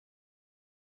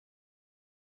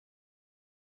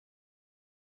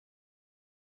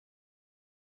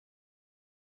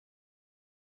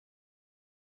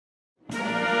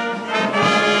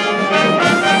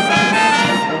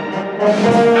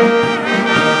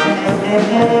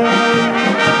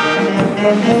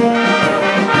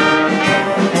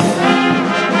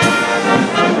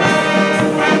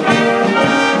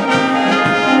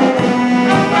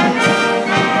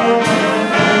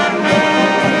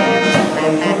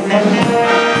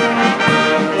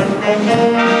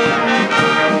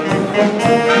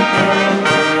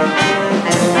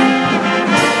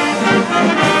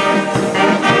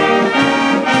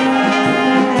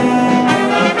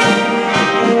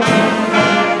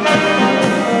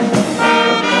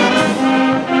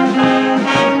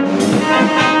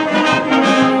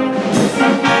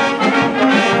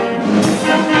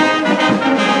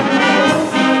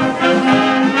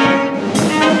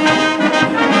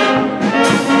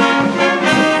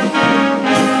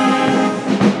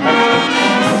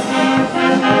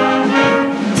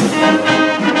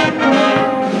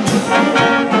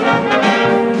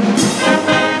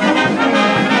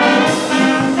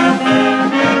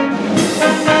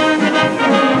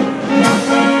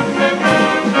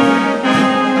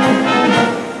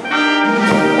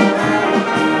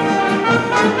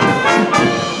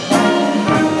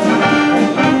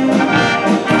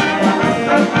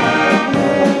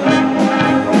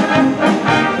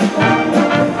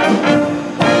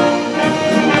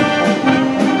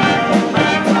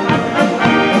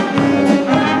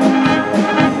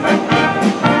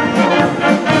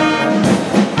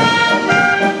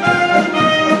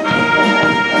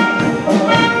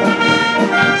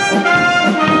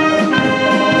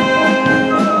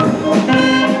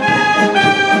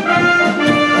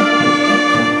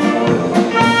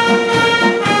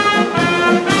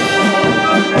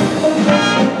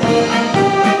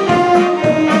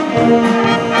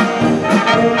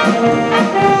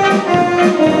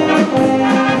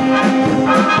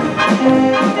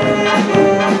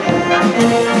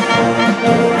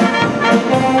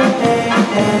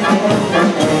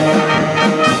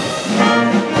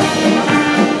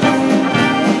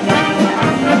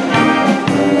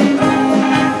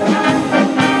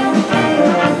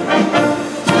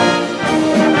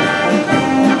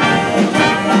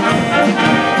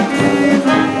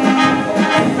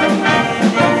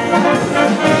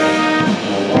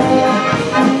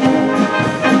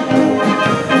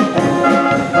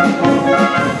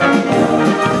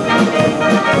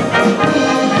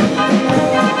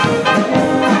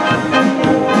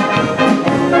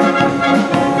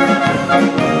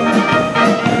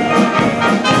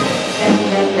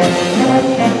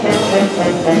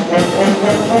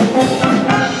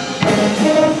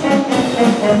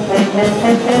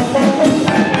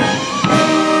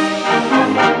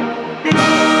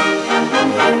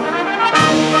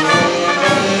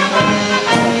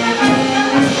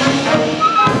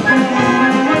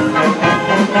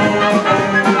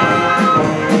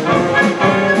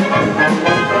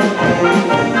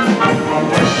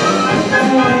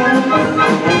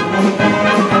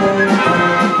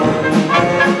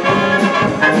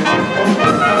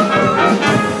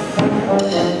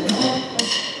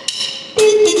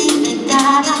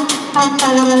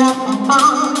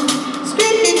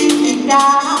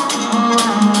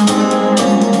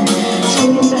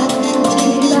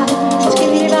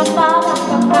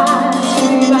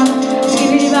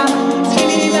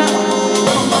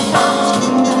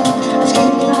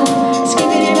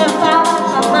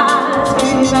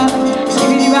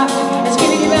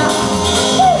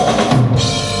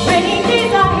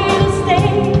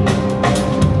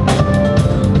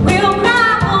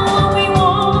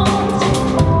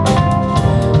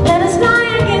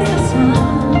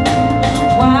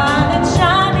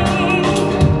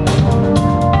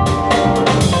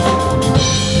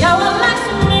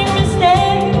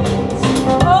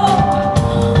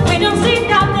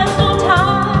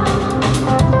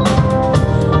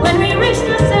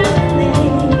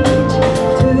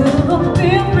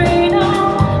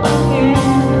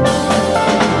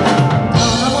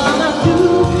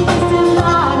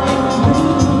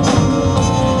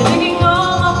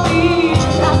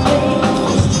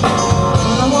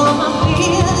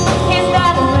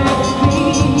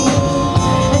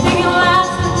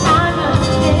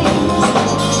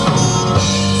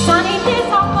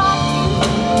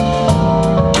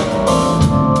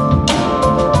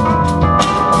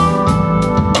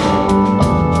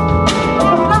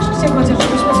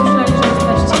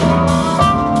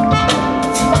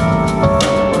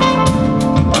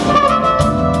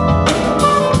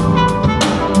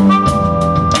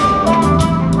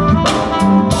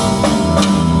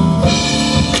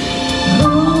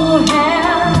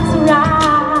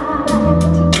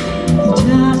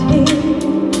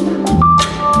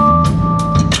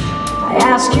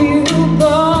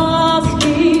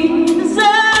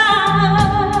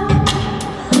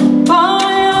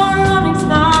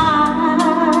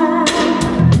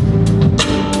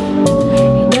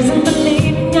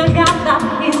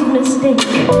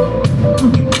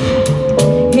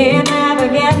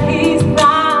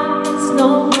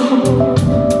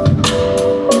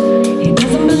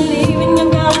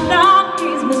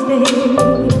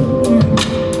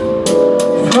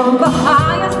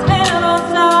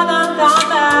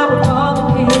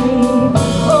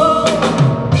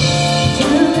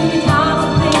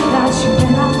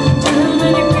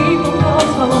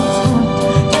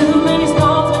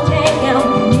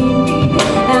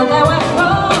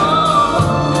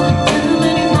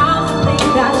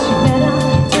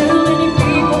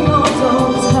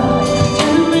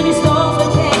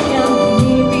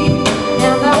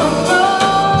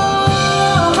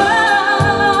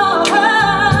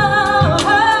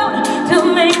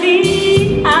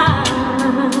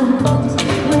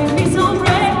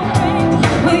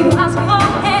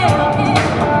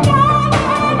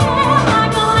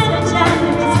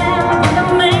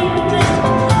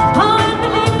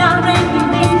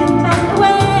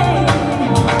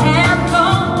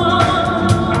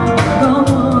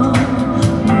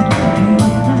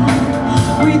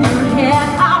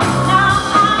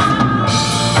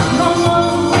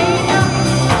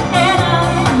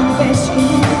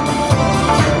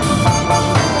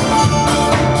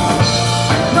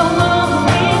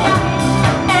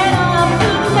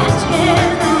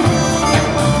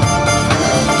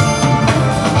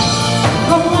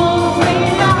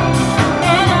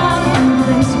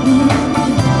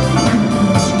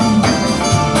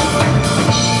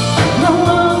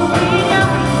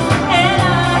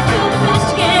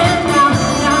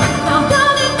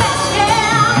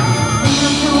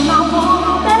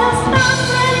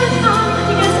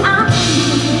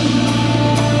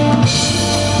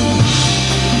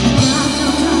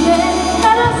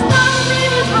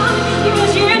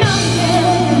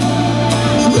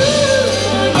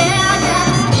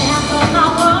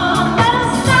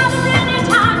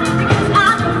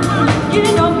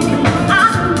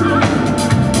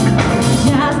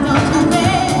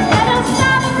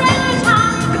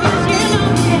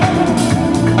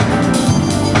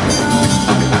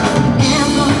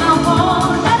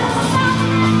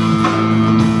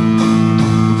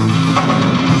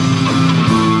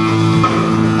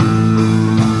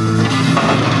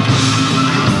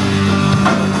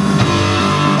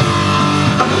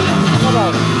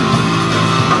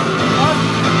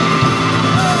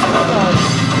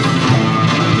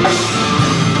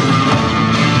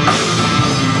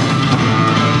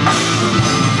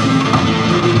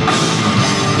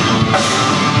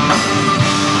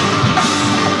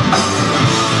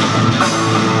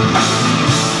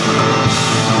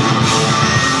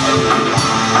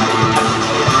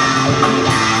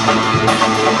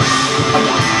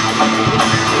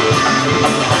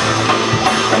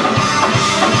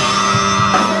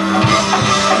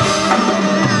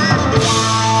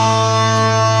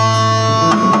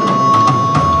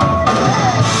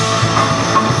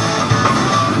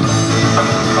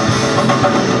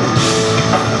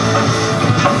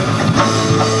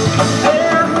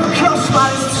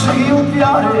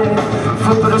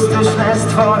Futurystyczne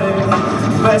stwory,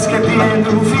 bez happy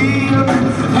endu film.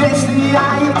 Jeśli ja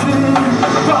i ty,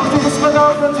 to gdy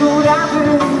spadowno tu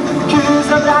rady, kiedy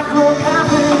zabrakło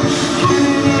kawy,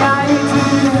 kiedy ja i ty,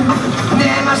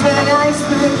 nie masz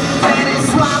legaństwy, wtedy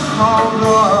złap mą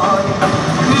dłoń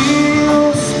i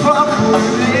uspokój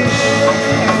mnie.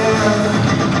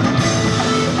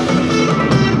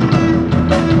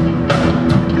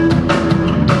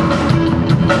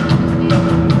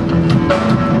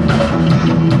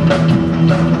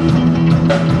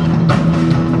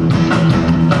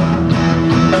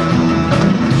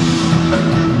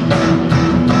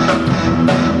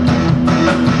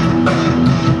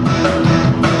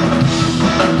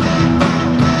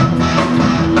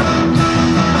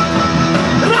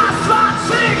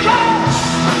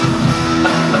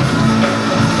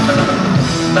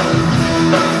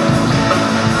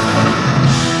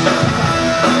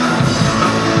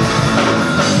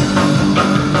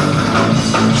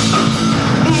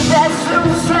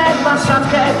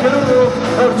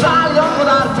 Orczalią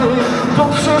podarty,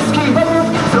 Bóg wszystkich bogów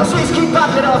z rosyjskim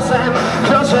papierosem.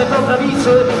 Kroczę po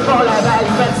prawicy, po lewej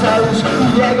Wenceusz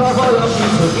i jego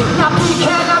wojownicy. Na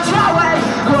pikę nadziałem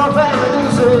głowę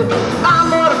meduzy,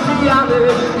 amor pijany,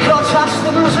 chociaż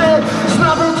nie duży.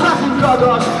 Znowu trafił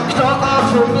kogoś, kto o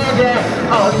tym nie wie.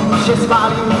 Olimp się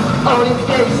spalił, Olimp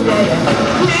nie istnieje.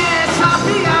 Nie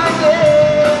zabijaj mnie,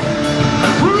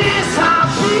 nie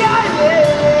zabijaj mnie.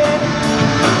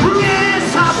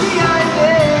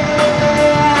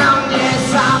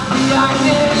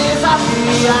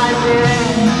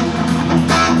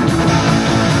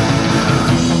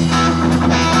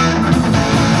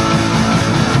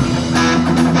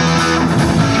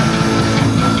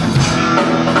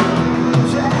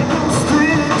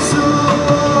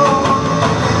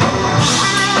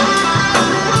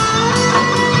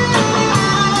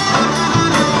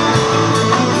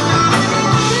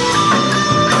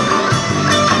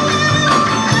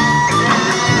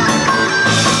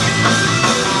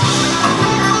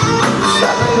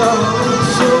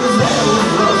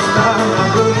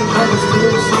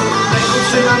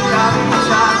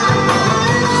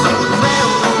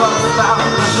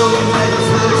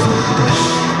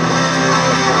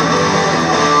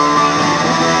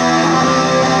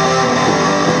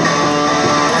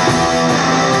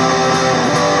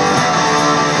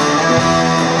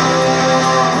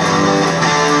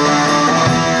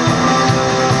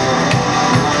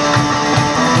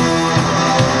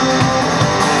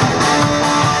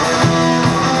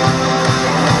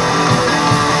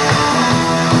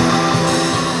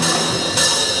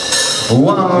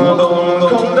 Ładon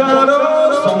kondado,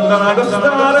 sondarago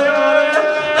stare,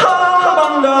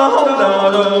 habanga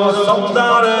hondado,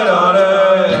 sondare rare.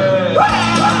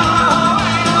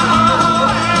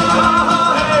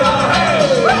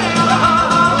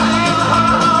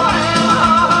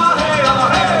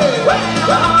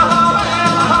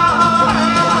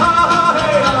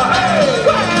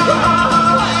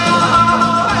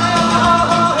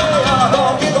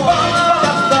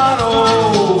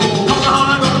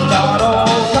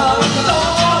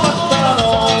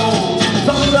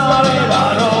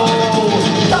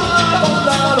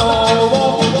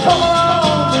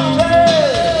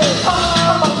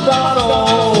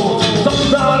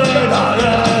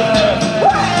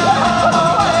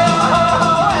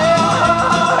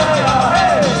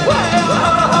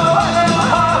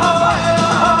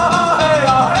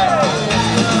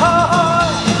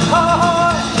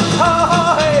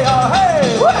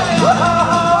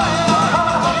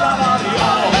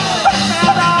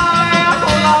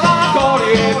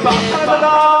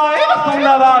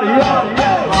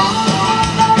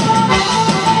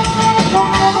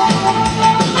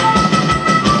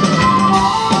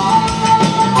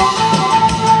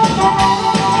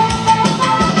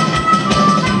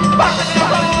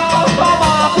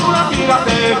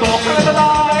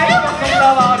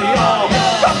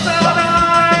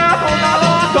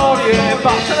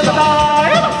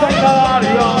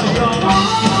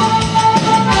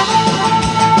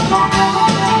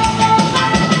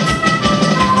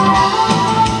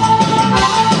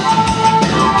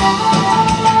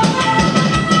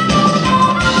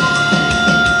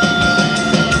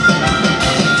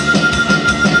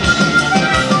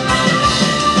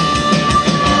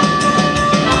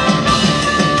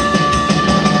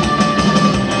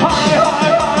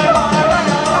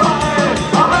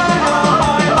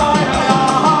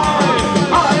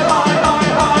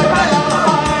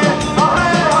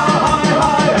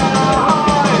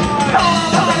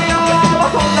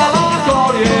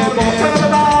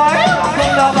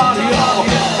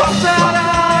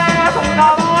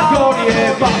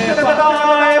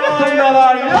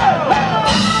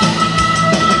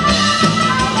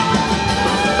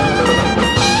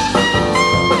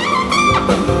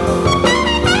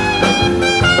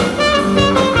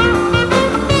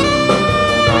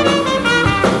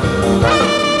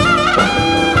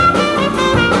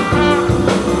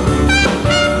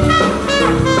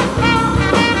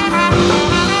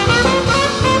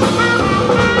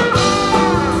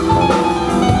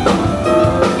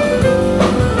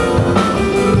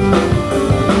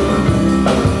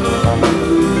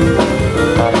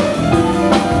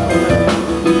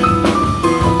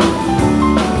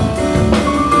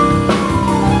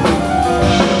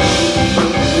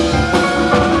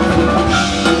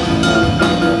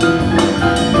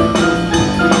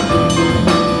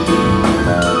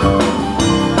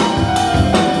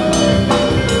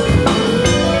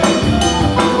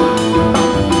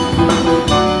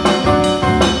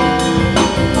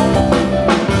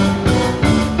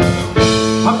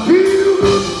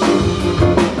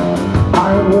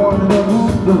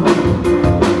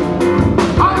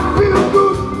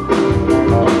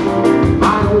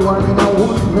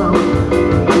 now.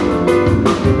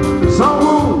 So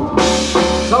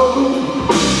good,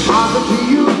 I look to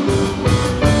you.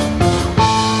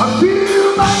 I feel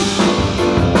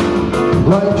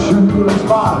like shooting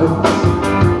spiders.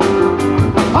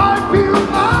 I feel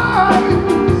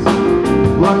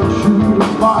like shooting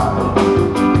spiders.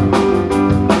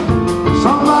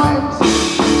 So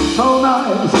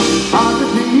nice, I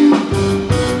look to you.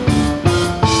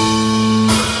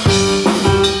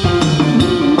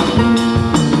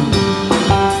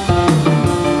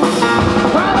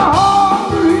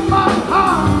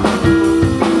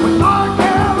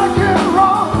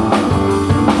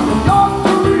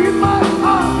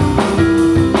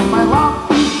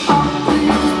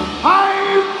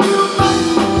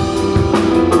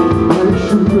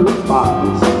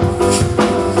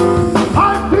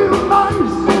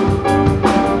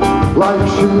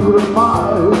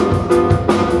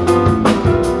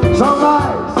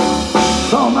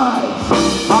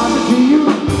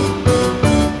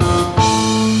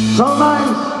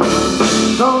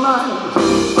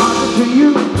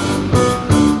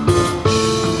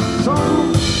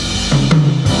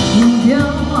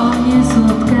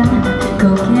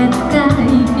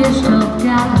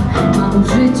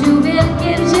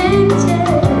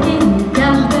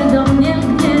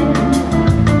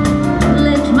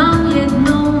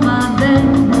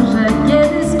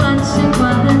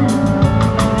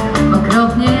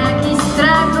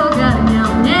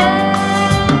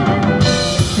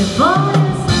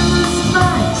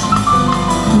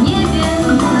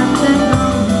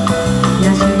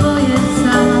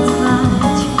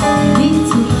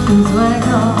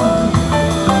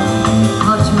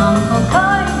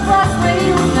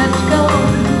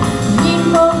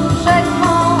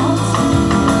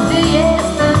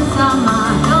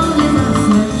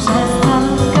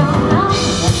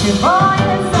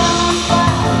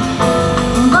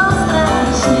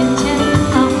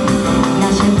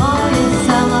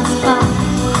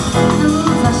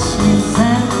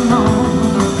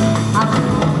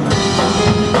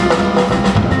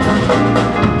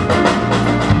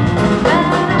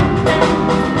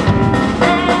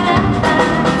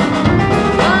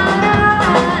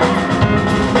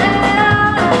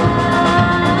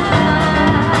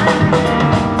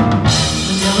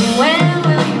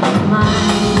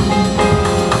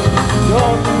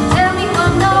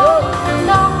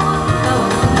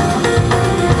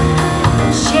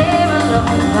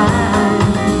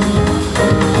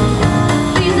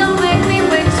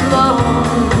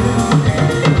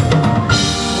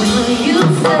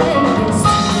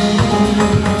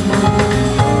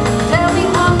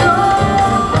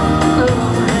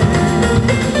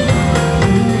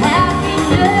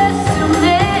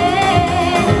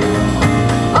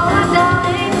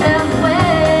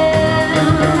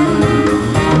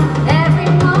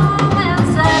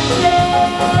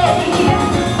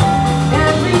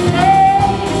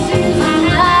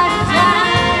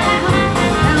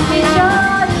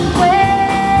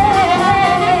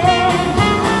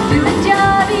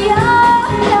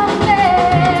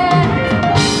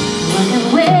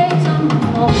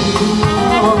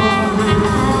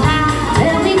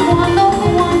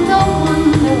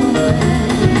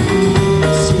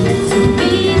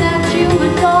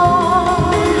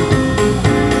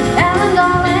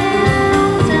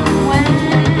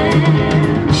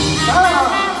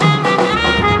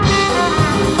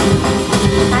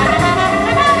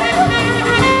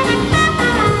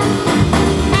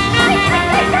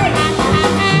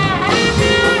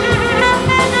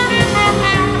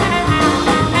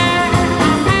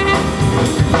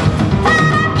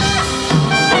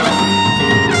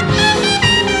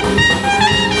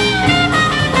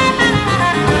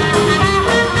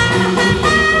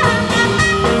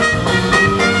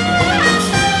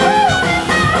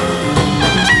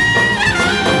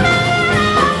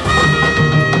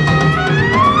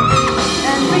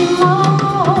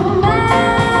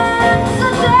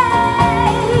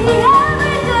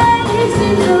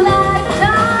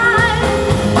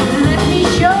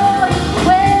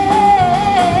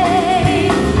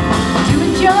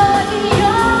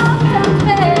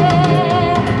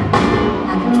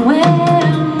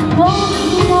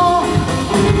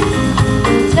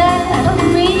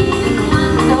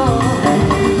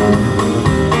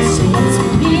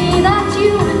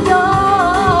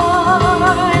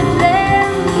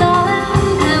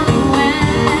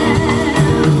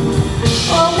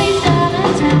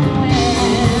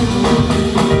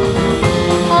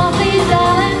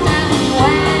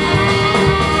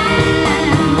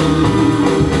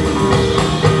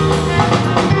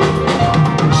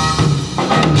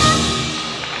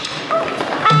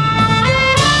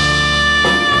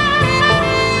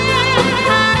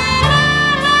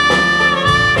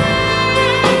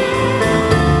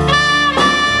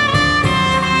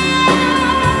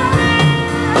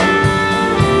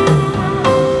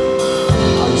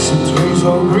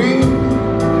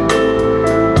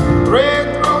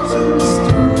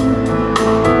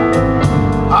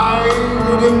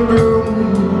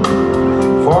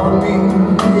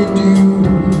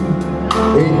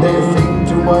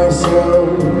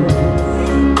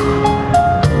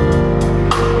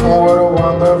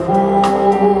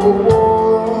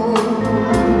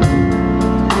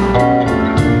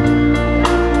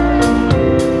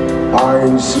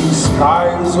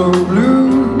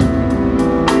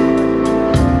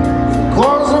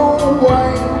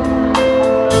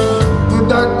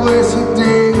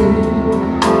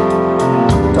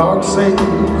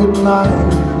 night,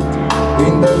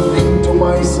 and I think to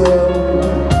myself,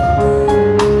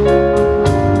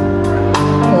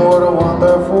 what a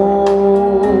wonderful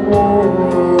world.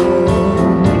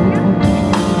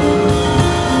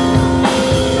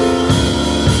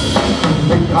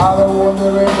 The color of the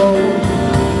rainbow,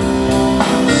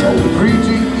 so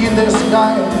pretty in the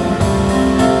sky.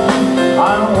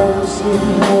 I'm always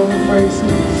seeing all the faces,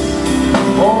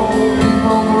 all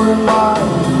people were in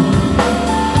mine.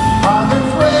 And the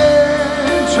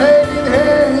friends shaking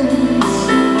hands,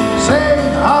 saying,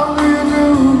 how do you do?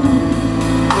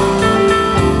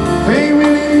 They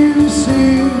really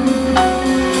see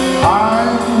I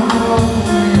love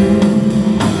you.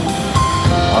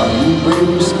 Are you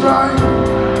babies crying?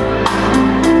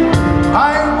 I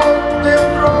want them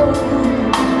grow.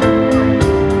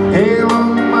 Hey,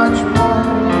 long much more.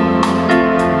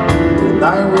 And I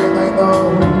when I know,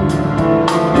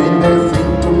 and I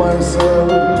think to myself,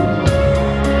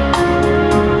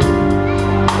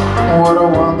 what a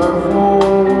wonderful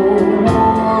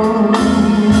world.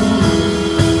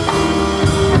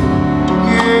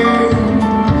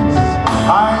 Yes,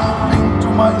 I think to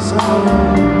myself,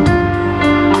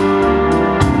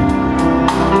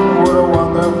 what a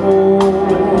wonderful world.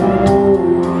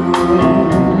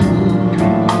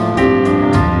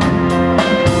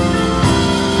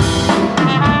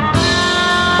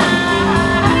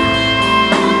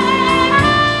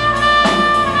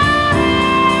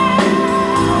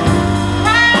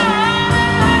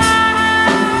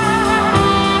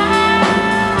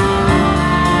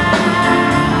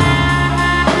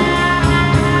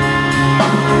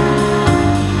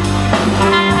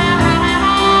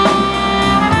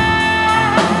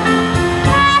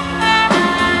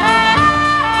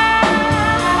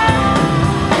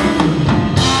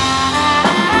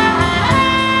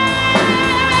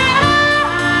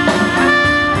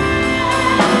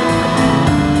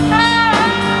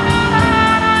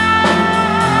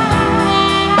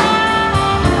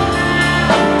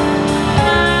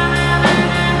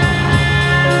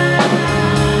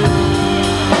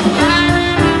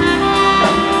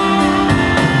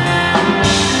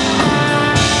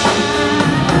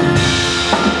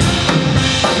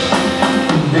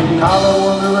 Color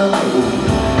of the rainbow,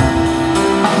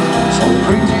 so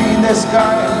pretty in the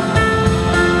sky.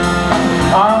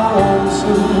 I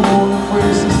also all the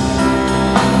faces,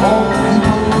 all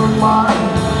people were mine.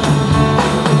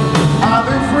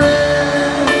 Other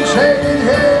friends shaking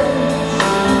hands,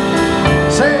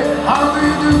 say, how do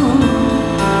you do?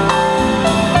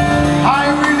 I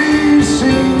really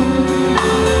sing,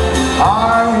 I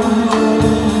love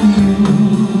you.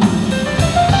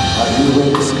 Are you in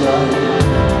the sky?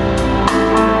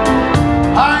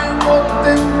 I want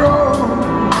them grow,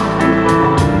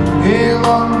 he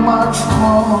long much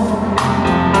more.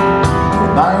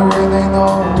 And I really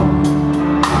know,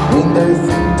 and I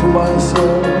think to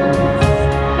myself,